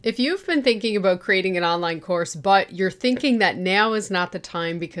If you've been thinking about creating an online course, but you're thinking that now is not the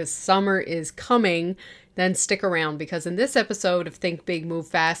time because summer is coming, then stick around because in this episode of Think Big, Move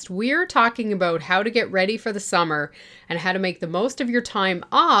Fast, we're talking about how to get ready for the summer and how to make the most of your time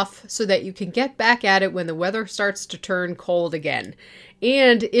off so that you can get back at it when the weather starts to turn cold again.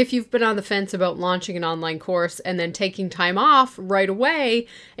 And if you've been on the fence about launching an online course and then taking time off right away,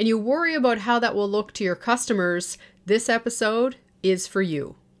 and you worry about how that will look to your customers, this episode is for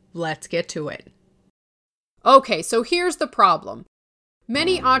you. Let's get to it. Okay, so here's the problem.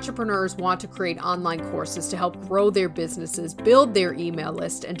 Many entrepreneurs want to create online courses to help grow their businesses, build their email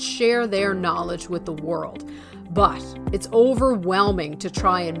list, and share their knowledge with the world. But it's overwhelming to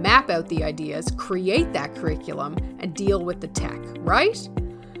try and map out the ideas, create that curriculum, and deal with the tech, right?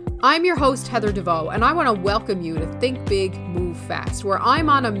 I'm your host, Heather DeVoe, and I want to welcome you to Think Big, Move Fast, where I'm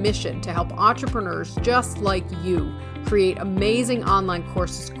on a mission to help entrepreneurs just like you create amazing online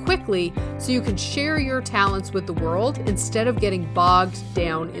courses quickly so you can share your talents with the world instead of getting bogged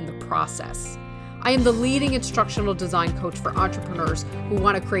down in the process. I am the leading instructional design coach for entrepreneurs who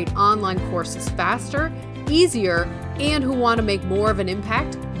want to create online courses faster, easier, and who want to make more of an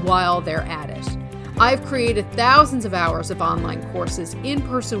impact while they're at it. I've created thousands of hours of online courses,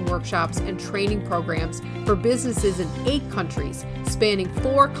 in-person workshops, and training programs for businesses in 8 countries, spanning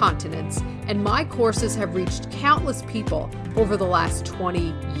 4 continents, and my courses have reached countless people over the last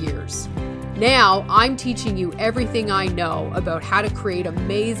 20 years. Now, I'm teaching you everything I know about how to create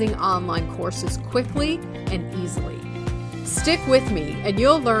amazing online courses quickly and easily. Stick with me, and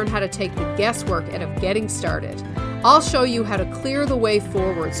you'll learn how to take the guesswork out of getting started. I'll show you how to clear the way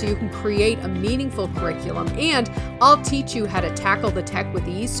forward so you can create a meaningful curriculum, and I'll teach you how to tackle the tech with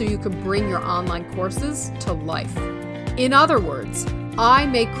ease so you can bring your online courses to life. In other words, I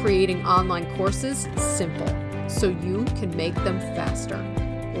make creating online courses simple so you can make them faster.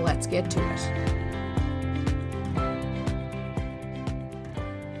 Let's get to it.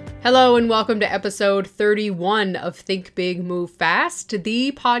 Hello and welcome to episode 31 of Think Big, Move Fast,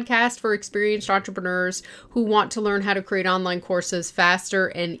 the podcast for experienced entrepreneurs who want to learn how to create online courses faster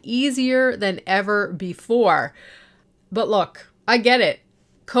and easier than ever before. But look, I get it.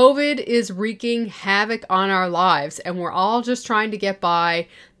 COVID is wreaking havoc on our lives and we're all just trying to get by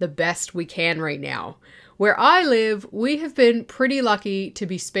the best we can right now. Where I live, we have been pretty lucky to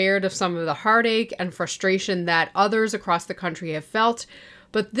be spared of some of the heartache and frustration that others across the country have felt.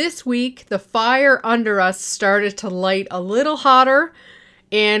 But this week, the fire under us started to light a little hotter,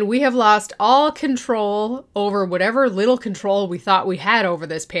 and we have lost all control over whatever little control we thought we had over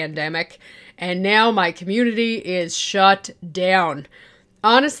this pandemic, and now my community is shut down.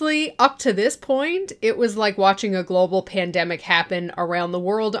 Honestly, up to this point, it was like watching a global pandemic happen around the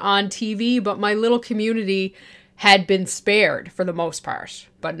world on TV, but my little community had been spared for the most part.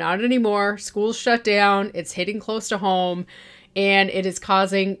 But not anymore. School's shut down, it's hitting close to home, and it is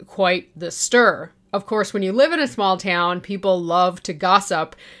causing quite the stir. Of course, when you live in a small town, people love to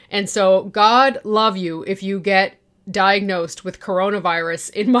gossip. And so God love you if you get diagnosed with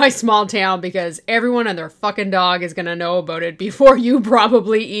coronavirus in my small town because everyone and their fucking dog is going to know about it before you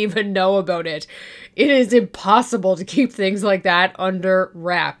probably even know about it. It is impossible to keep things like that under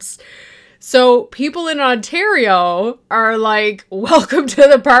wraps. So people in Ontario are like, welcome to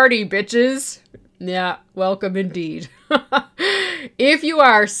the party, bitches. Yeah, welcome indeed. If you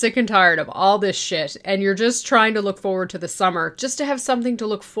are sick and tired of all this shit and you're just trying to look forward to the summer, just to have something to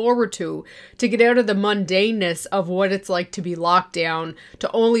look forward to get out of the mundaneness of what it's like to be locked down,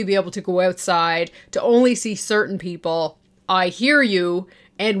 to only be able to go outside, to only see certain people, I hear you,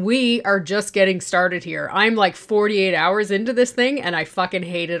 and we are just getting started here. I'm like 48 hours into this thing and I fucking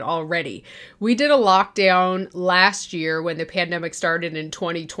hate it already. We did a lockdown last year when the pandemic started in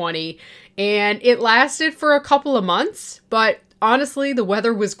 2020 and it lasted for a couple of months, but honestly, the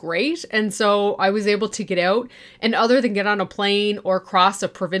weather was great, and so I was able to get out, and other than get on a plane or cross a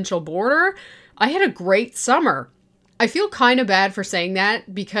provincial border, I had a great summer. I feel kind of bad for saying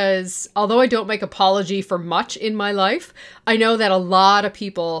that because although I don't make apology for much in my life, I know that a lot of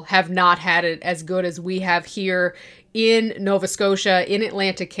people have not had it as good as we have here in Nova Scotia, in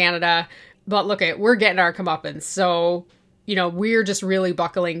Atlantic Canada. But look, we're getting our comeuppance, so we're just really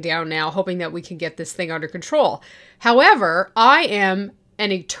buckling down now, hoping that we can get this thing under control. However, I am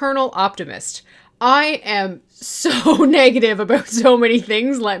an eternal optimist. I am so negative about so many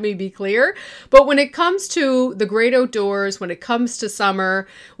things, let me be clear. But when it comes to the great outdoors, when it comes to summer,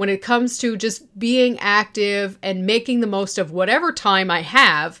 when it comes to just being active and making the most of whatever time I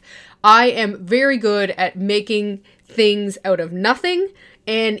have, I am very good at making things out of nothing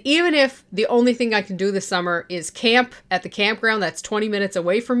And even if the only thing I can do this summer is camp at the campground that's 20 minutes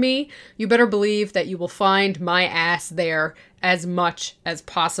away from me, you better believe that you will find my ass there as much as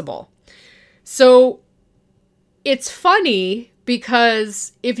possible. So it's funny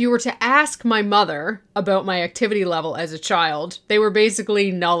because if you were to ask my mother about my activity level as a child, they were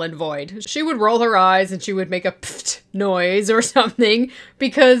basically null and void. She would roll her eyes and she would make a pfft noise or something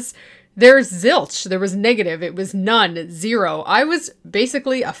because there's zilch. There was negative. It was none, zero. I was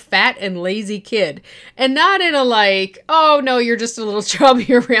basically a fat and lazy kid. And not in a like, oh no, you're just a little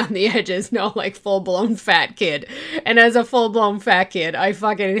chubby around the edges. No, like full-blown fat kid. And as a full-blown fat kid, I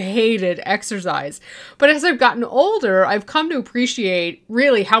fucking hated exercise. But as I've gotten older, I've come to appreciate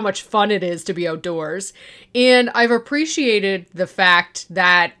really how much fun it is to be outdoors. And I've appreciated the fact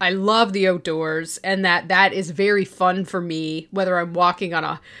that I love the outdoors and that is very fun for me, whether I'm walking on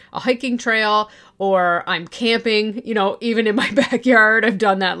a hiking trail or I'm camping, even in my backyard. I've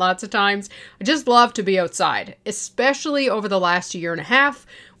done that lots of times. I just love to be outside, especially over the last year and a half.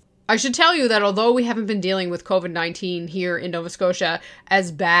 I should tell you that although we haven't been dealing with COVID-19 here in Nova Scotia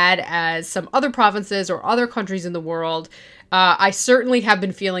as bad as some other provinces or other countries in the world, I certainly have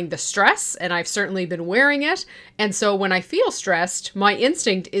been feeling the stress and I've certainly been wearing it. And so when I feel stressed, my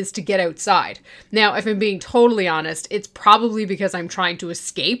instinct is to get outside. Now, if I'm being totally honest, it's probably because I'm trying to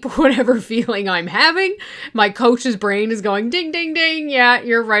escape whatever feeling I'm having. My coach's brain is going ding, ding, ding. Yeah,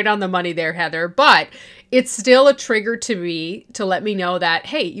 you're right on the money there, Heather. But it's still a trigger to me to let me know that,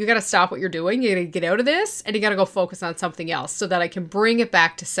 hey, you got to stop what you're doing. You got to get out of this and you got to go focus on something else so that I can bring it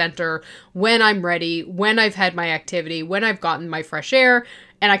back to center when I'm ready, when I've had my activity, when I've gotten my fresh air,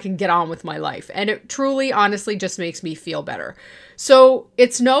 and I can get on with my life. And it truly, honestly, just makes me feel better. So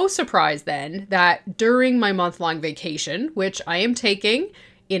it's no surprise then that during my month-long vacation, which I am taking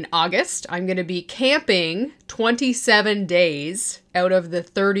in August, I'm going to be camping 27 days out of the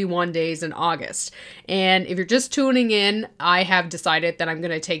 31 days in August. And if you're just tuning in, I have decided that I'm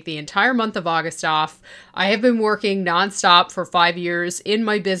going to take the entire month of August off. I have been working nonstop for 5 years in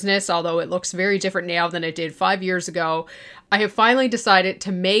my business, although it looks very different now than it did 5 years ago. I have finally decided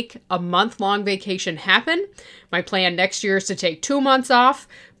to make a month-long vacation happen. My plan next year is to take 2 months off.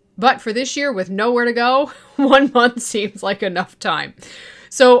 But for this year, with nowhere to go, 1 month seems like enough time.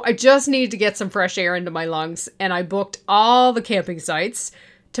 So I just need to get some fresh air into my lungs, and I booked all the camping sites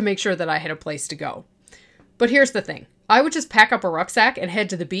to make sure that I had a place to go. But here's the thing. I would just pack up a rucksack and head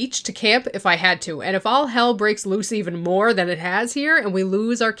to the beach to camp if I had to. And if all hell breaks loose even more than it has here, and we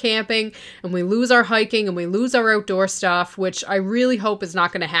lose our camping, and we lose our hiking, and we lose our outdoor stuff, which I really hope is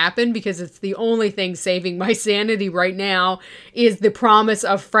not going to happen because it's the only thing saving my sanity right now, is the promise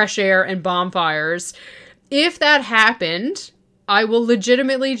of fresh air and bonfires. If that happened, I will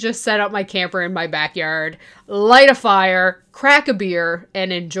legitimately just set up my camper in my backyard, light a fire, crack a beer,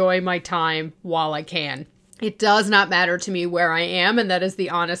 and enjoy my time while I can. It does not matter to me where I am, and that is the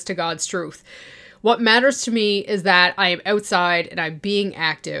honest to God's truth. What matters to me is that I am outside and I'm being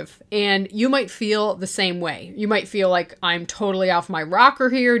active, and you might feel the same way. You might feel like I'm totally off my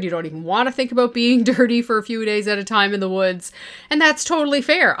rocker here. You don't even want to think about being dirty for a few days at a time in the woods, and that's totally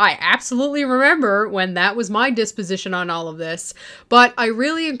fair. I absolutely remember when that was my disposition on all of this, but I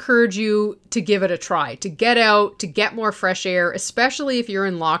really encourage you to give it a try, to get out, to get more fresh air, especially if you're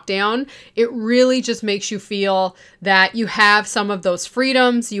in lockdown. It really just makes you feel that you have some of those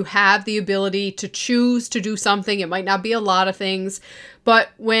freedoms, you have the ability to choose to do something. It might not be a lot of things, but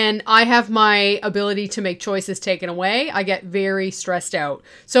when I have my ability to make choices taken away, I get very stressed out.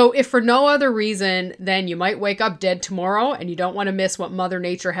 So if for no other reason, then you might wake up dead tomorrow and you don't want to miss what Mother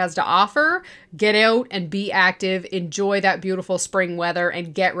Nature has to offer, get out and be active, enjoy that beautiful spring weather,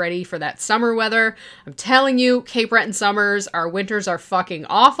 and get ready for that summer weather. I'm telling you, Cape Breton summers, our winters are fucking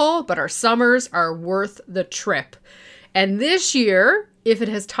awful, but our summers are worth the trip. And this year, if it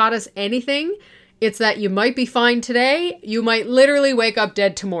has taught us anything, it's that you might be fine today, you might literally wake up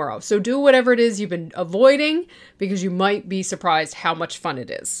dead tomorrow. So do whatever it is you've been avoiding, because you might be surprised how much fun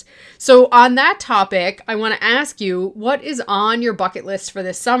it is. So on that topic, I want to ask you, what is on your bucket list for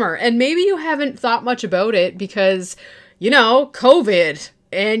this summer? And maybe you haven't thought much about it because, COVID,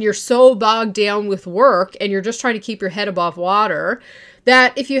 and you're so bogged down with work and you're just trying to keep your head above water,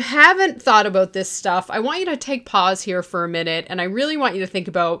 that if you haven't thought about this stuff, I want you to take pause here for a minute, and I really want you to think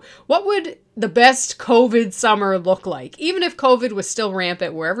about what would the best COVID summer look like? Even if COVID was still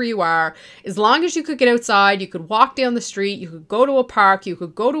rampant wherever you are, as long as you could get outside, you could walk down the street, you could go to a park, you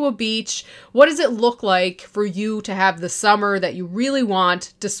could go to a beach. What does it look like for you to have the summer that you really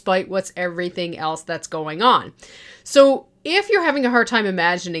want, despite what's everything else that's going on? So if you're having a hard time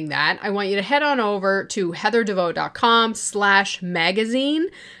imagining that, I want you to head on over to heatherdevoe.com/magazine,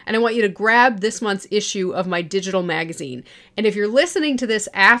 and I want you to grab this month's issue of my digital magazine. And if you're listening to this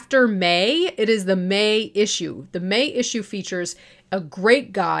after May, it is the May issue. The May issue features a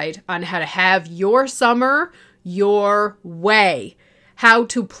great guide on how to have your summer your way. How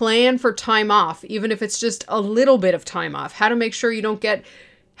to plan for time off, even if it's just a little bit of time off. How to make sure you get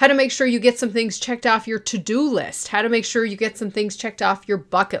some things checked off your to-do list. How to make sure you get some things checked off your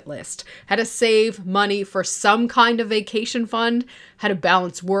bucket list. How to save money for some kind of vacation fund. How to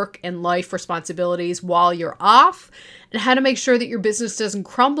balance work and life responsibilities while you're off. And how to make sure that your business doesn't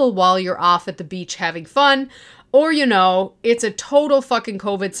crumble while you're off at the beach having fun. Or, it's a total fucking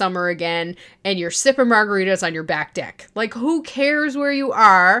COVID summer again, and you're sipping margaritas on your back deck. Like, who cares where you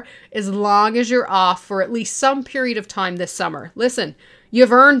are as long as you're off for at least some period of time this summer? Listen,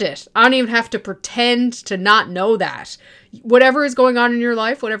 you've earned it. I don't even have to pretend to not know that. Whatever is going on in your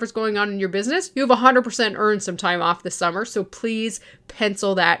life, whatever's going on in your business, you've 100% earned some time off this summer, so please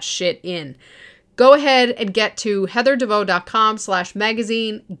pencil that shit in. Go ahead and get to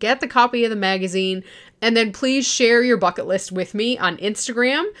heatherdevoe.com/magazine, get the copy of the magazine, and then please share your bucket list with me on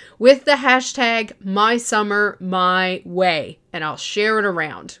Instagram with the hashtag #MySummerMyWay, and I'll share it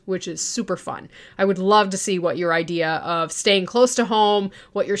around, which is super fun. I would love to see what your idea of staying close to home,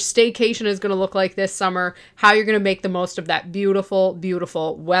 what your staycation is going to look like this summer, how you're going to make the most of that beautiful,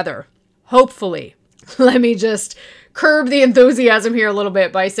 beautiful weather. Hopefully. Let me just curb the enthusiasm here a little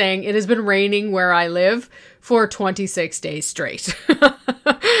bit by saying it has been raining where I live for 26 days straight.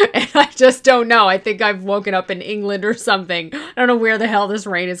 And I just don't know. I think I've woken up in England or something. I don't know where the hell this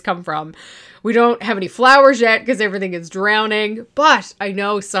rain has come from. We don't have any flowers yet because everything is drowning, but I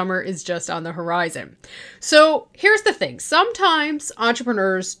know summer is just on the horizon. So here's the thing. Sometimes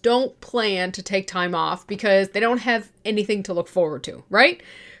entrepreneurs don't plan to take time off because they don't have anything to look forward to, right?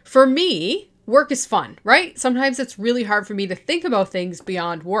 For me, work is fun, right? Sometimes it's really hard for me to think about things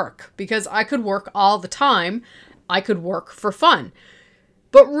beyond work because I could work all the time. I could work for fun.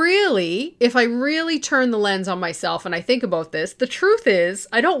 But really, if I really turn the lens on myself and I think about this, the truth is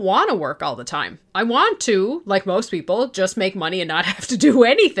I don't want to work all the time. I want to, like most people, just make money and not have to do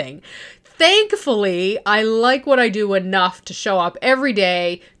anything. Thankfully, I like what I do enough to show up every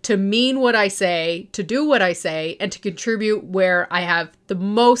day, to mean what I say, to do what I say, and to contribute where I have the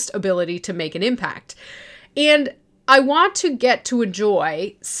most ability to make an impact. And I want to get to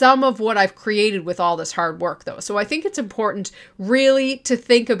enjoy some of what I've created with all this hard work, though. So I think it's important really to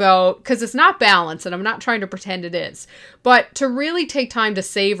think about, because it's not balanced, and I'm not trying to pretend it is, but to really take time to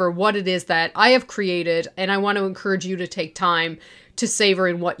savor what it is that I have created. And I want to encourage you to take time to savor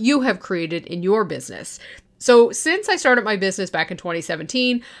in what you have created in your business. So since I started my business back in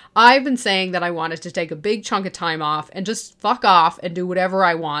 2017, I've been saying that I wanted to take a big chunk of time off and just fuck off and do whatever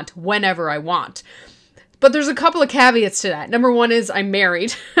I want, whenever I want. But there's a couple of caveats to that. Number one is I'm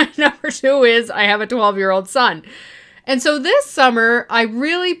married. Number two is I have a 12-year-old son. And so this summer, I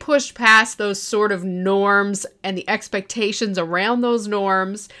really pushed past those sort of norms and the expectations around those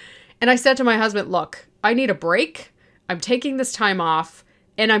norms. And I said to my husband, look, I need a break. I'm taking this time off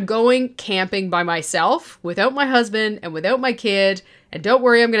and I'm going camping by myself without my husband and without my kid. And don't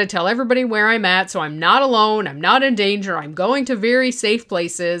worry, I'm going to tell everybody where I'm at. So I'm not alone. I'm not in danger. I'm going to very safe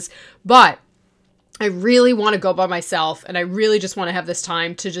places. But I really want to go by myself, and I really just want to have this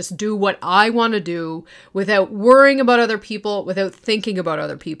time to just do what I want to do without worrying about other people, without thinking about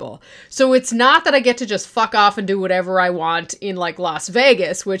other people. So it's not that I get to just fuck off and do whatever I want in like Las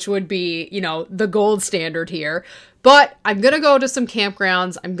Vegas, which would be, the gold standard here. But I'm going to go to some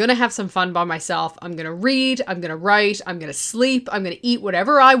campgrounds. I'm going to have some fun by myself. I'm going to read. I'm going to write. I'm going to sleep. I'm going to eat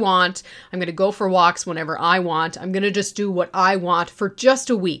whatever I want. I'm going to go for walks whenever I want. I'm going to just do what I want for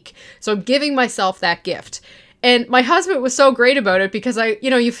just a week. So I'm giving myself that gift. And my husband was so great about it because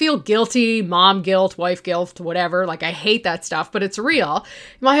you feel guilty, mom guilt, wife guilt, whatever. Like, I hate that stuff, but it's real.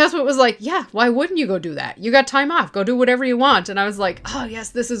 My husband was like, yeah, why wouldn't you go do that? You got time off. Go do whatever you want. And I was like, oh, yes,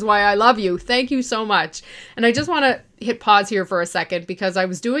 this is why I love you. Thank you so much. And I just want to hit pause here for a second because I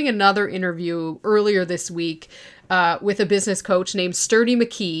was doing another interview earlier this week with a business coach named Sturdy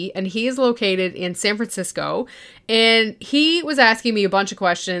McKee, and he is located in San Francisco. And he was asking me a bunch of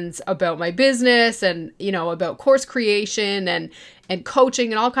questions about my business and, about course creation and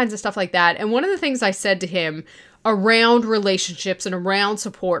coaching and all kinds of stuff like that. And one of the things I said to him around relationships and around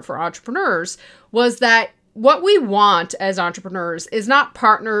support for entrepreneurs was that what we want as entrepreneurs is not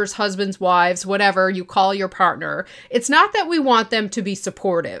partners, husbands, wives, whatever you call your partner. It's not that we want them to be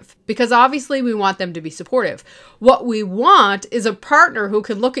supportive, because obviously we want them to be supportive. What we want is a partner who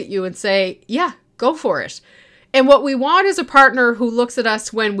can look at you and say, yeah, go for it. And what we want is a partner who looks at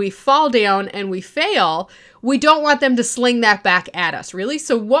us when we fall down and we fail. We don't want them to sling that back at us, really.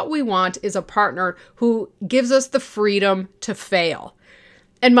 So what we want is a partner who gives us the freedom to fail.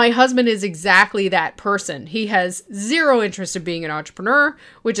 And my husband is exactly that person. He has zero interest in being an entrepreneur,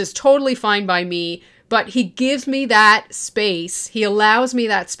 which is totally fine by me, but he gives me that space. He allows me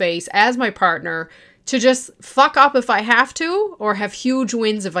that space as my partner to just fuck up if I have to, or have huge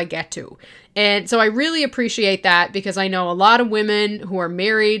wins if I get to. And so I really appreciate that, because I know a lot of women who are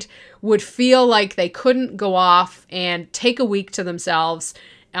married would feel like they couldn't go off and take a week to themselves.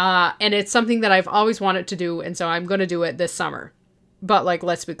 And it's something that I've always wanted to do. And so I'm going to do it this summer. But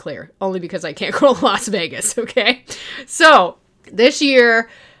let's be clear, only because I can't go to Las Vegas, okay? So this year,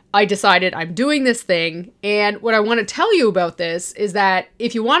 I decided I'm doing this thing. And what I want to tell you about this is that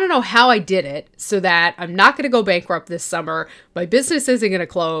if you want to know how I did it so that I'm not going to go bankrupt this summer, my business isn't going to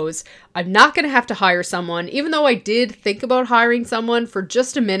close, I'm not going to have to hire someone, even though I did think about hiring someone for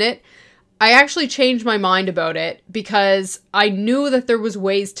just a minute, I actually changed my mind about it because I knew that there was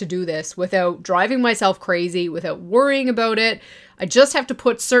ways to do this without driving myself crazy, without worrying about it. I just have to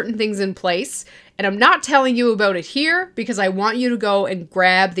put certain things in place. And I'm not telling you about it here because I want you to go and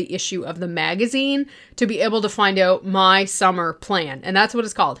grab the issue of the magazine to be able to find out my summer plan. And that's what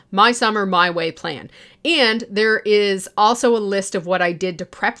it's called, My Summer, My Way Plan. And there is also a list of what I did to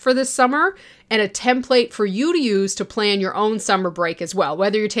prep for this summer and a template for you to use to plan your own summer break as well,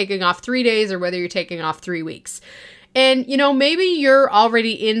 whether you're taking off 3 days or whether you're taking off 3 weeks. And, maybe you're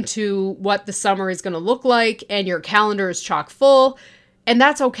already into what the summer is going to look like and your calendar is chock full, and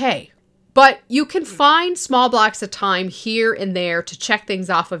that's okay. But you can find small blocks of time here and there to check things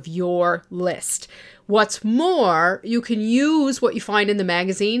off of your list. What's more, you can use what you find in the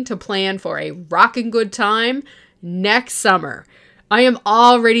magazine to plan for a rockin' good time next summer. I am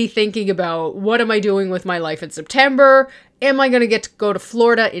already thinking about what am I doing with my life in September? Am I going to get to go to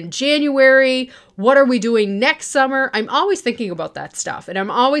Florida in January? What are we doing next summer? I'm always thinking about that stuff. And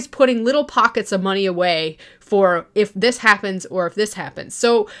I'm always putting little pockets of money away for if this happens or if this happens.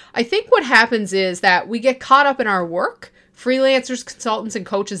 So I think what happens is that we get caught up in our work. Freelancers, consultants, and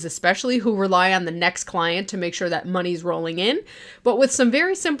coaches especially, who rely on the next client to make sure that money's rolling in. But with some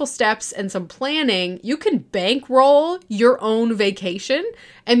very simple steps and some planning, you can bankroll your own vacation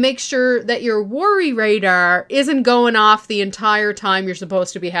and make sure that your worry radar isn't going off the entire time you're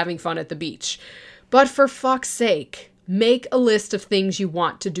supposed to be having fun at the beach. But for fuck's sake, make a list of things you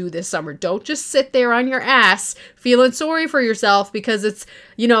want to do this summer. Don't just sit there on your ass feeling sorry for yourself because it's,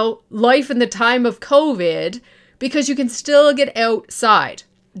 life in the time of COVID, because you can still get outside.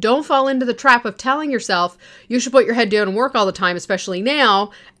 Don't fall into the trap of telling yourself you should put your head down and work all the time, especially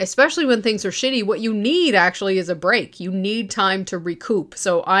now, especially when things are shitty. What you need actually is a break. You need time to recoup.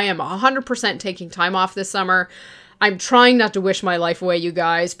 So I am 100% taking time off this summer. I'm trying not to wish my life away, you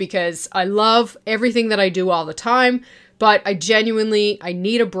guys, because I love everything that I do all the time, but I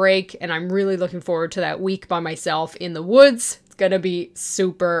need a break, and I'm really looking forward to that week by myself in the woods. It's going to be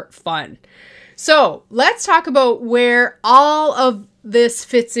super fun. So let's talk about where all of this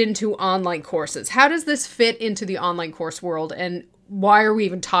fits into online courses. How does this fit into the online course world, and why are we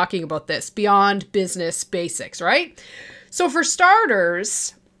even talking about this beyond business basics, right? So for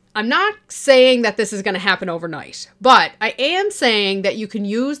starters, I'm not saying that this is going to happen overnight, but I am saying that you can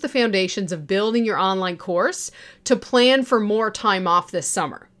use the foundations of building your online course to plan for more time off this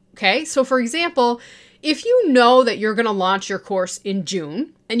summer. Okay, so for example, if you know that you're going to launch your course in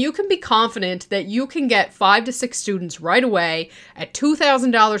June, and you can be confident that you can get 5 to 6 students right away at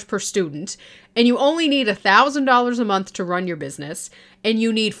 $2,000 per student, and you only need $1,000 a month to run your business, and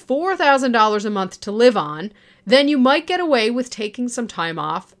you need $4,000 a month to live on, then you might get away with taking some time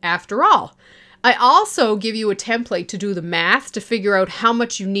off after all. I also give you a template to do the math to figure out how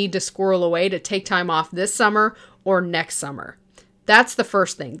much you need to squirrel away to take time off this summer or next summer. That's the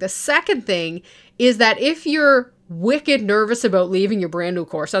first thing. The second thing is that if you're wicked nervous about leaving your brand new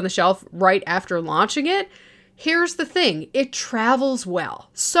course on the shelf right after launching it, here's the thing, it travels well.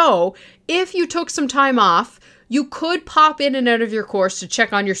 So if you took some time off, you could pop in and out of your course to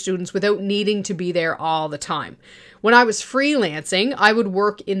check on your students without needing to be there all the time. When I was freelancing, I would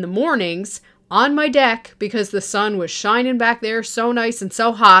work in the mornings on my deck because the sun was shining back there so nice and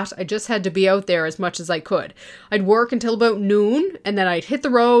so hot. I just had to be out there as much as I could. I'd work until about noon, and then I'd hit the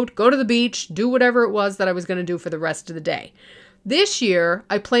road, go to the beach, do whatever it was that I was going to do for the rest of the day. This year,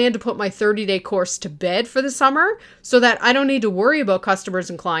 I plan to put my 30-day course to bed for the summer so that I don't need to worry about customers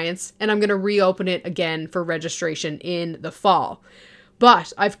and clients, and I'm going to reopen it again for registration in the fall.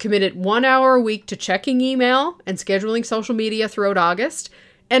 But I've committed 1 hour a week to checking email and scheduling social media throughout August,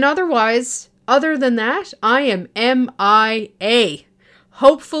 and otherwise, Other than that, I am MIA.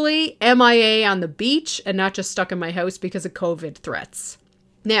 Hopefully MIA on the beach and not just stuck in my house because of COVID threats.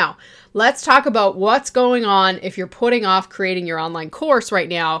 Now, let's talk about what's going on if you're putting off creating your online course right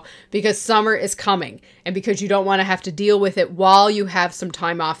now because summer is coming and because you don't want to have to deal with it while you have some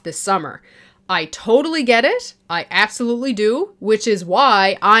time off this summer. I totally get it. I absolutely do, which is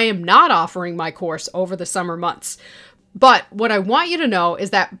why I am not offering my course over the summer months. But what I want you to know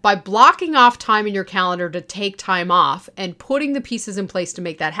is that by blocking off time in your calendar to take time off and putting the pieces in place to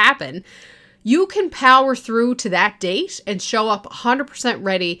make that happen, you can power through to that date and show up 100%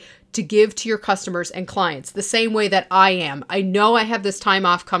 ready to give to your customers and clients the same way that I am. I know I have this time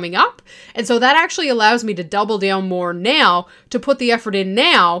off coming up, and so that actually allows me to double down more now, to put the effort in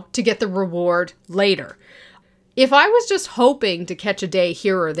now to get the reward later. If I was just hoping to catch a day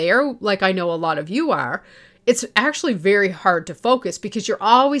here or there, like I know a lot of you are, it's actually very hard to focus because you're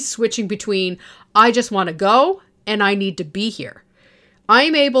always switching between I just want to go and I need to be here.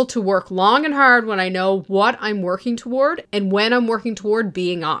 I'm able to work long and hard when I know what I'm working toward and when I'm working toward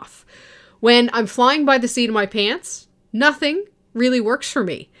being off. When I'm flying by the seat of my pants, nothing really works for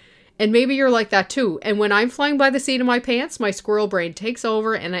me. And maybe you're like that too. And when I'm flying by the seat of my pants, my squirrel brain takes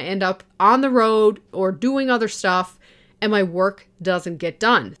over and I end up on the road or doing other stuff and my work doesn't get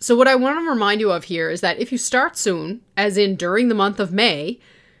done. So what I want to remind you of here is that if you start soon, as in during the month of May,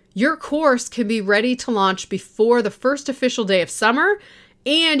 your course can be ready to launch before the first official day of summer,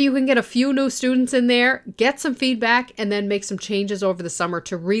 and you can get a few new students in there, get some feedback, and then make some changes over the summer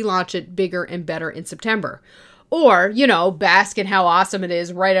to relaunch it bigger and better in September. Or, bask in how awesome it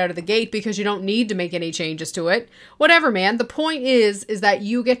is right out of the gate because you don't need to make any changes to it. Whatever, man. The point is that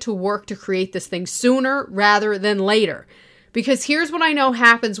you get to work to create this thing sooner rather than later. Because here's what I know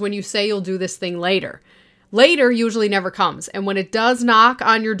happens when you say you'll do this thing later. Later usually never comes. And when it does knock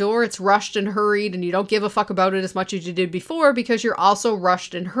on your door, it's rushed and hurried, and you don't give a fuck about it as much as you did before because you're also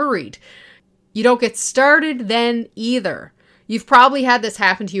rushed and hurried. You don't get started then either. You've probably had this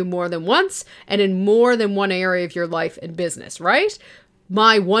happen to you more than once and in more than one area of your life and business, right?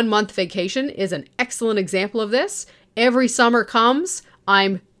 My 1-month vacation is an excellent example of this. Every summer comes,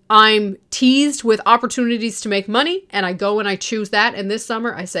 I'm teased with opportunities to make money, and I go and I choose that. And this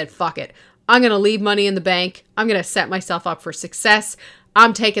summer I said, fuck it. I'm going to leave money in the bank. I'm going to set myself up for success.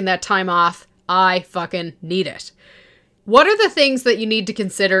 I'm taking that time off. I fucking need it. What are the things that you need to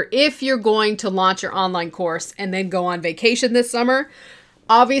consider if you're going to launch your online course and then go on vacation this summer?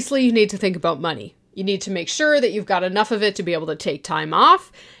 Obviously, you need to think about money. You need to make sure that you've got enough of it to be able to take time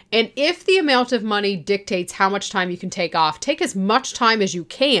off. And if the amount of money dictates how much time you can take off, take as much time as you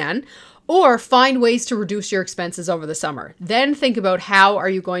can, or find ways to reduce your expenses over the summer. Then think about how are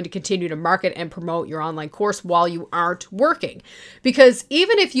you going to continue to market and promote your online course while you aren't working. Because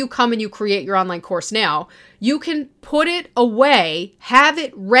even if you come and you create your online course now, you can put it away, have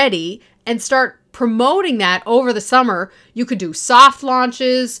it ready, and start promoting that over the summer. You could do soft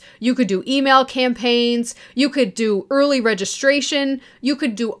launches, you could do email campaigns, you could do early registration, you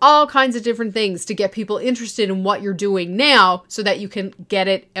could do all kinds of different things to get people interested in what you're doing now so that you can get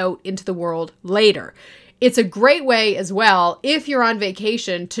it out into the world later. It's a great way as well, if you're on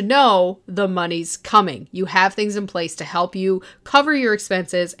vacation, to know the money's coming. You have things in place to help you cover your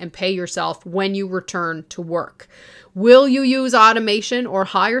expenses and pay yourself when you return to work. Will you use automation or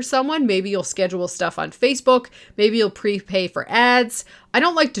hire someone? Maybe you'll schedule stuff on Facebook. Maybe you'll prepay for ads. I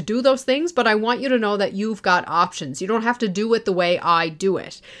don't like to do those things, but I want you to know that you've got options. You don't have to do it the way I do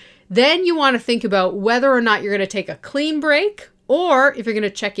it. Then you want to think about whether or not you're going to take a clean break or if you're going to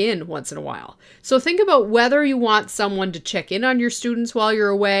check in once in a while. So think about whether you want someone to check in on your students while you're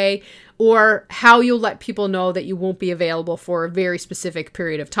away or how you'll let people know that you won't be available for a very specific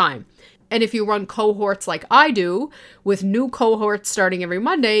period of time. And if you run cohorts like I do, with new cohorts starting every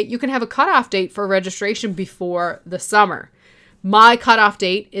Monday, you can have a cutoff date for registration before the summer. My cutoff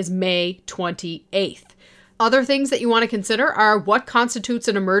date is May 28th. Other things that you want to consider are what constitutes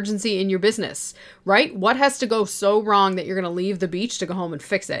an emergency in your business, right? What has to go so wrong that you're going to leave the beach to go home and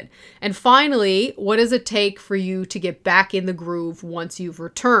fix it? And finally, what does it take for you to get back in the groove once you've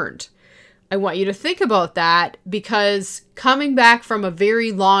returned? I want you to think about that because coming back from a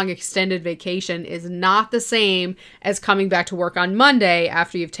very long extended vacation is not the same as coming back to work on Monday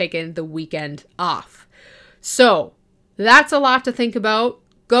after you've taken the weekend off. So that's a lot to think about.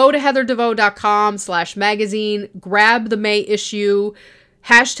 Go to heatherdevoe.com/magazine, grab the May issue,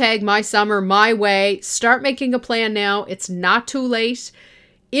 #MySummerMyWay, start making a plan now. It's not too late.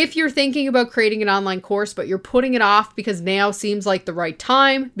 If you're thinking about creating an online course, but you're putting it off because now seems like the right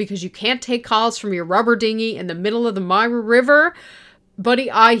time, because you can't take calls from your rubber dinghy in the middle of the Myra River,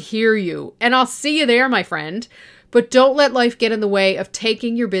 Buddy, I hear you, and I'll see you there, my friend. But don't let life get in the way of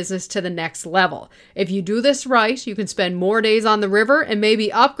taking your business to the next level. If you do this right, you can spend more days on the river and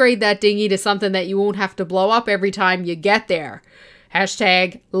maybe upgrade that dinghy to something that you won't have to blow up every time you get there.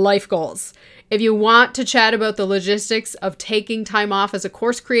 #life goals. If you want to chat about the logistics of taking time off as a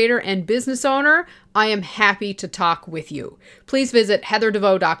course creator and business owner, I am happy to talk with you. Please visit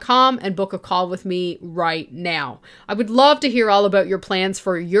heatherdevoe.com and book a call with me right now. I would love to hear all about your plans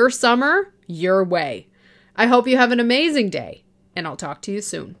for your summer, your way. I hope you have an amazing day, and I'll talk to you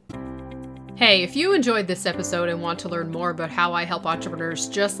soon. Hey, if you enjoyed this episode and want to learn more about how I help entrepreneurs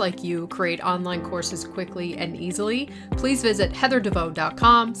just like you create online courses quickly and easily, please visit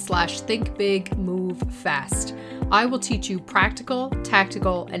heatherdevoe.com/thinkbigmovefast. I will teach you practical,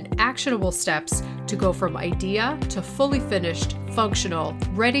 tactical, and actionable steps to go from idea to fully finished, functional,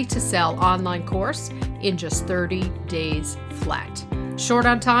 ready to sell online course in just 30 days flat. Short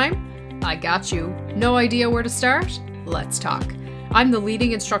on time? I got you. No idea where to start? Let's talk. I'm the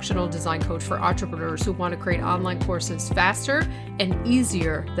leading instructional design coach for entrepreneurs who want to create online courses faster and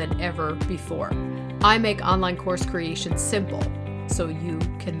easier than ever before. I make online course creation simple so you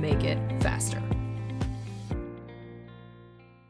can make it faster.